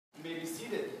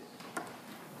seated.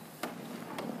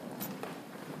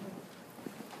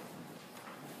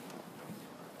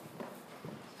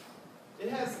 It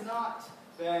has not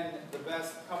been the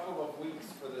best couple of weeks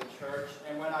for the church,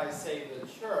 and when I say the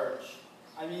church,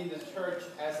 I mean the church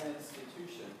as an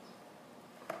institution.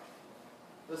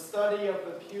 The study of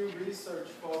the Pew Research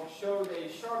folks showed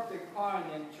a sharp decline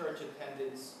in church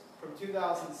attendance from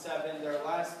 2007, their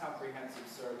last comprehensive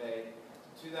survey,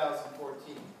 to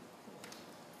 2014.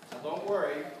 Now don't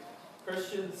worry,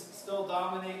 Christians still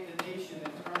dominate the nation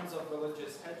in terms of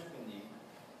religious hegemony.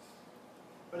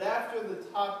 But after the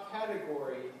top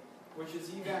category, which is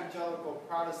evangelical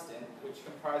Protestant, which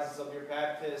comprises of your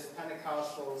Baptists,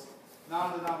 Pentecostals,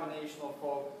 non-denominational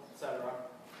folk, etc.,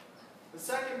 the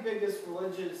second biggest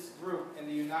religious group in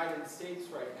the United States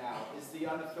right now is the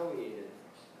unaffiliated.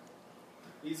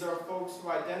 These are folks who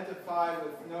identify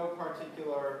with no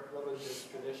particular religious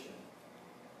tradition.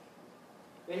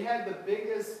 They had the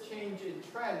biggest change in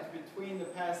trend between the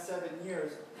past 7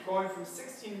 years, going from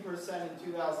 16% in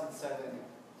 2007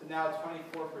 to now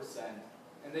 24%,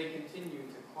 and they continue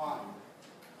to climb.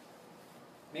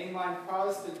 Mainline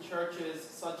Protestant churches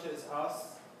such as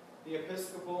us, the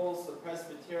Episcopals, the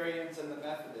Presbyterians, and the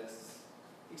Methodists,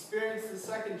 experienced the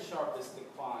second sharpest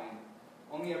decline,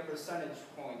 only a percentage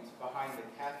point behind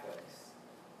the Catholics.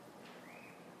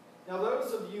 Now,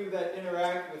 those of you that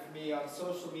interact with me on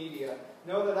social media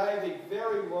know that I have a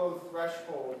very low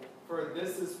threshold for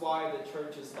 "this is why the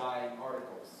church is dying"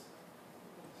 articles.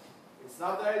 It's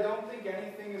not that I don't think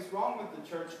anything is wrong with the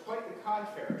church, quite the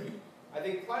contrary. I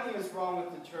think plenty is wrong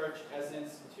with the church as an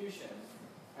institution,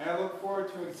 and I look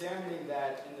forward to examining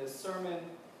that in this sermon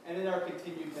and in our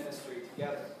continued ministry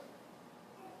together.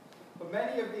 But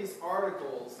many of these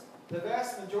articles, the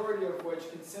vast majority of which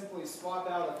can simply swap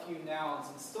out a few nouns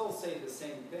and still say the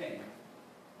same thing,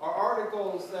 are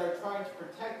articles that are trying to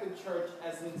protect the church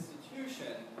as an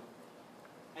institution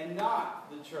and not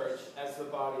the church as the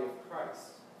body of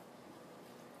Christ.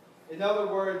 In other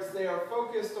words, they are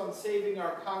focused on saving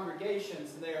our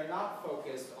congregations, and they are not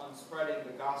focused on spreading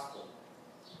the gospel.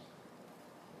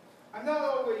 I'm not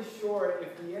always sure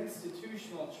if the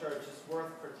institutional church is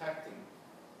worth protecting.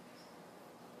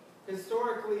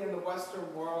 Historically, in the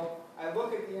Western world, I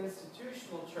look at the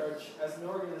institutional church as an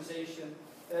organization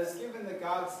that has given the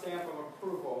God stamp of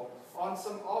approval on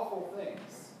some awful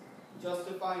things,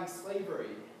 justifying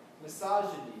slavery,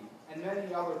 misogyny, and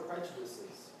many other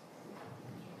prejudices.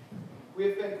 We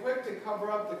have been quick to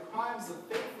cover up the crimes of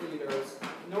faith leaders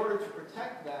in order to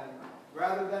protect them,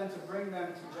 rather than to bring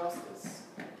them to justice.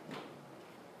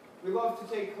 We love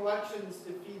to take collections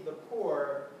to feed the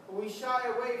poor, but we shy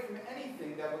away from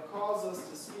anything that would cause us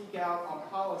to speak out on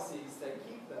policies that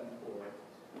keep them poor.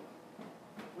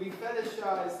 We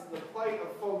fetishize the plight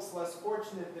of folks less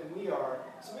fortunate than we are,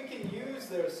 so we can use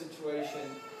their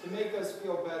situation to make us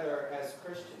feel better as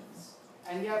Christians.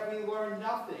 And yet we learn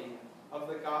nothing of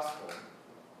the gospel.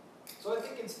 So I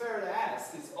think it's fair to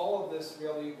ask, is all of this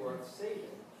really worth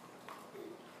saving?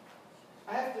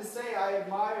 I have to say I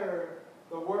admire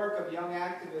the work of young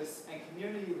activists and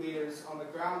community leaders on the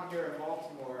ground here in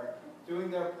Baltimore doing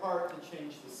their part to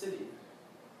change the city.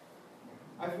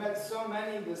 I've met so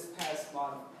many this past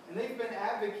month, and they've been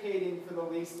advocating for the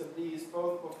least of these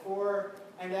both before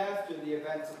and after the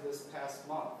events of this past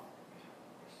month.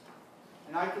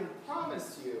 And I can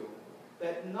promise you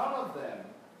that none of them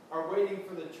are waiting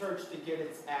for the church to get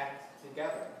its act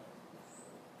together.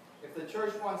 If the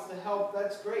church wants to help,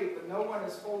 that's great, but no one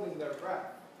is holding their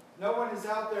breath. No one is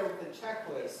out there with a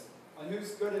checklist on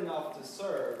who's good enough to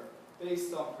serve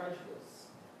based on prejudice.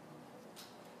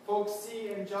 Folks see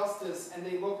injustice and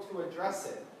they look to address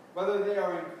it, whether they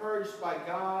are encouraged by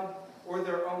God or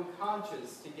their own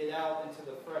conscience to get out into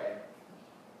the fray.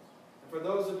 And for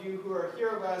those of you who are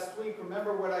here last week,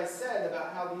 remember what I said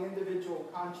about how the individual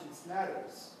conscience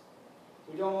matters.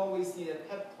 We don't always need a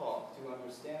pep talk to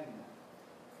understand that.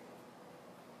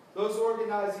 Those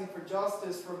organizing for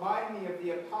justice remind me of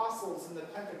the apostles in the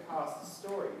Pentecost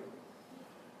story.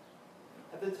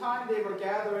 At the time they were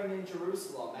gathering in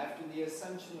Jerusalem after the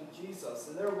ascension of Jesus,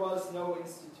 and there was no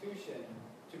institution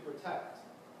to protect.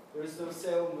 There is no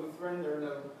Salem Lutheran, there are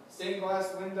no stained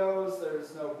glass windows, there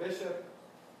is no bishop.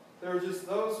 There are just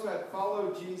those who had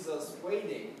followed Jesus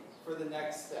waiting for the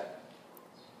next step.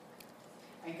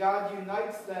 And God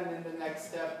unites them in the next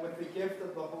step with the gift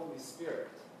of the Holy Spirit.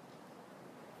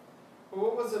 But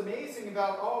what was amazing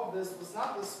about all of this was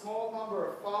not the small number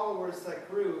of followers that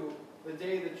grew the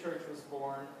day the church was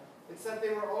born. It's that they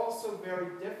were also very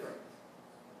different.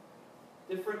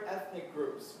 Different ethnic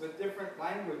groups with different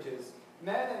languages,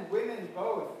 men and women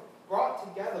both,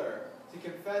 brought together to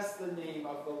confess the name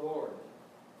of the Lord.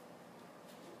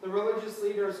 the religious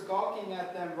leaders gawking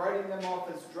at them, writing them off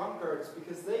as drunkards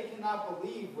because they cannot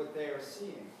believe what they are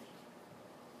seeing.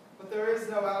 But there is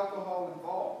no alcohol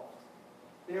involved.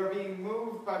 They are being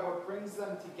moved by what brings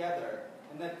them together,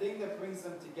 and that thing that brings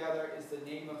them together is the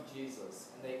name of Jesus,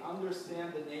 and they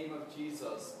understand the name of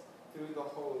Jesus through the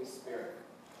Holy Spirit.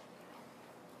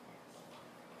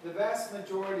 The vast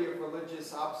majority of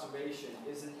religious observation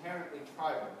is inherently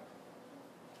tribal.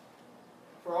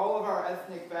 For all of our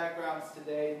ethnic backgrounds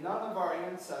today, none of our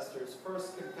ancestors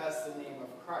first confessed the name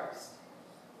of Christ.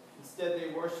 Instead, they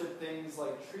worshiped things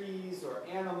like trees or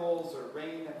animals or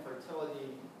rain and fertility.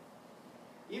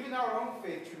 Even our own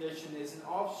faith tradition is an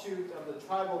offshoot of the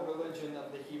tribal religion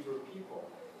of the Hebrew people.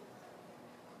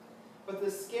 But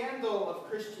the scandal of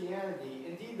Christianity,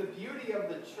 indeed the beauty of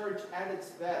the church at its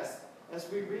best, as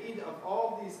we read of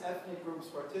all these ethnic groups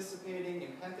participating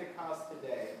in Pentecost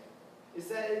today, is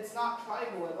that it's not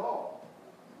tribal at all.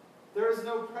 There is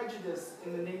no prejudice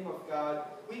in the name of God.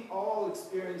 We all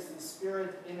experience the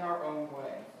Spirit in our own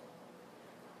way.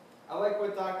 I like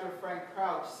what Dr. Frank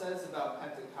Crouch says about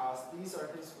Pentecost. These are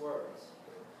his words.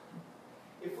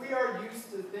 If we are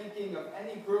used to thinking of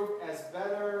any group as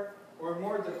better or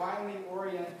more divinely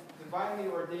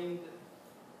ordained,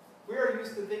 we are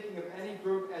used to thinking of any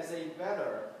group as a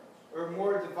better or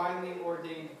more divinely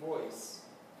ordained voice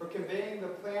for conveying the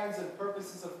plans and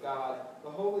purposes of God.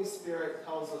 The Holy Spirit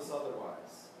tells us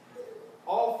otherwise.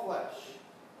 All flesh,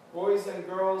 boys and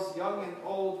girls, young and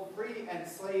old, free and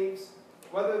slaves,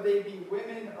 whether they be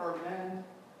women or men,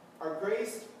 are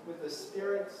graced with the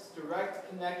Spirit's direct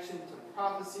connection to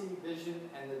prophecy, vision,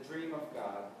 and the dream of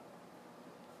God.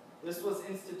 This was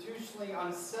institutionally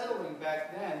unsettling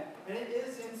back then, and it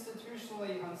is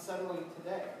institutionally unsettling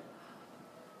today.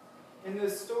 In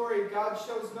this story, God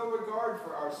shows no regard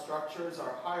for our structures,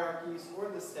 our hierarchies, or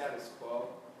the status quo.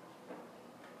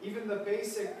 Even the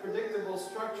basic, predictable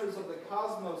structures of the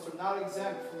cosmos are not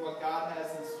exempt from what God has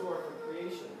in store for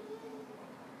creation.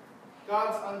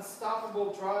 God's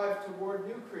unstoppable drive toward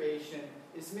new creation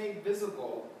is made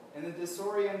visible in the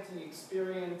disorienting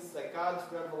experience that God's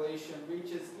revelation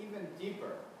reaches even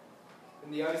deeper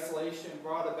in the isolation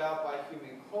brought about by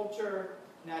human culture,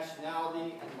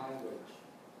 nationality, and language.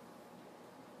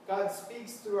 God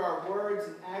speaks through our words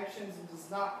and actions and does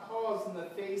not pause in the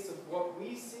face of what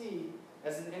we see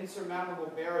as an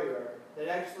insurmountable barrier that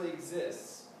actually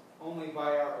exists only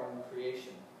by our own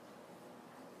creation.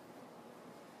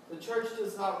 The church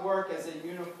does not work as a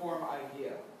uniform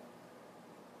idea.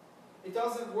 It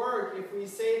doesn't work if we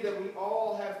say that we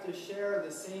all have to share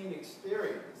the same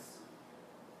experience.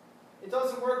 It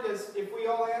doesn't work as if we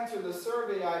all answer the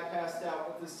survey I passed out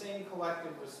with the same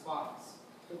collective response.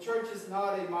 The church is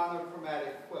not a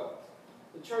monochromatic quilt.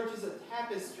 The church is a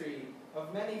tapestry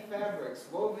of many fabrics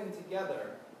woven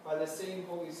together by the same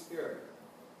Holy Spirit.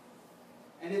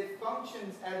 And it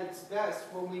functions at its best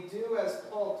when we do as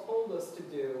Paul told us to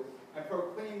do and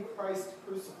proclaim Christ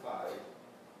crucified.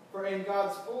 For in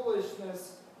God's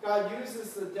foolishness, God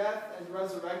uses the death and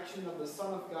resurrection of the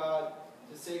Son of God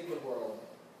to save the world.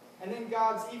 And in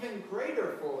God's even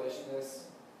greater foolishness,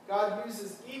 God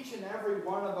uses each and every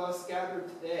one of us gathered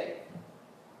today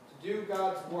to do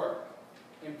God's work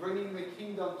in bringing the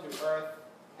kingdom to earth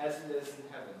as it is in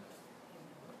heaven.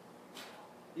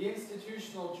 The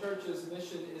institutional church's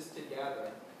mission is to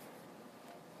gather.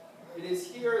 It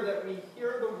is here that we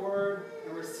hear the word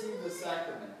and receive the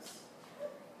sacraments.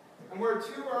 And where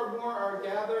two or more are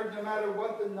gathered, no matter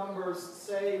what the numbers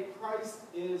say, Christ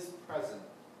is present.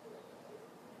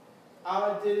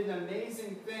 God did an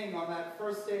amazing thing on that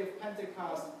first day of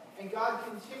Pentecost, and God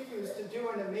continues to do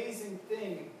an amazing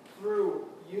thing through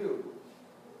you.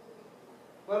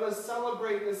 Let us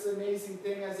celebrate this amazing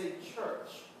thing as a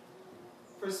church,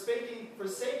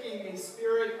 forsaking a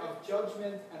spirit of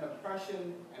judgment and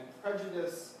oppression and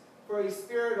prejudice for a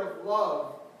spirit of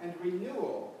love and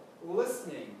renewal,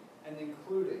 listening and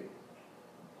including.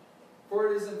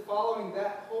 For it is in following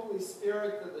that Holy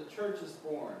Spirit that the church is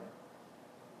born.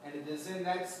 And it is in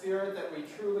that spirit that we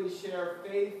truly share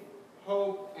faith,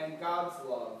 hope, and God's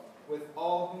love with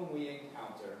all whom we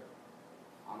encounter.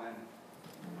 Amen.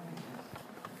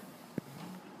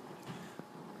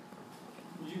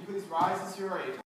 Would you please rise as you are able?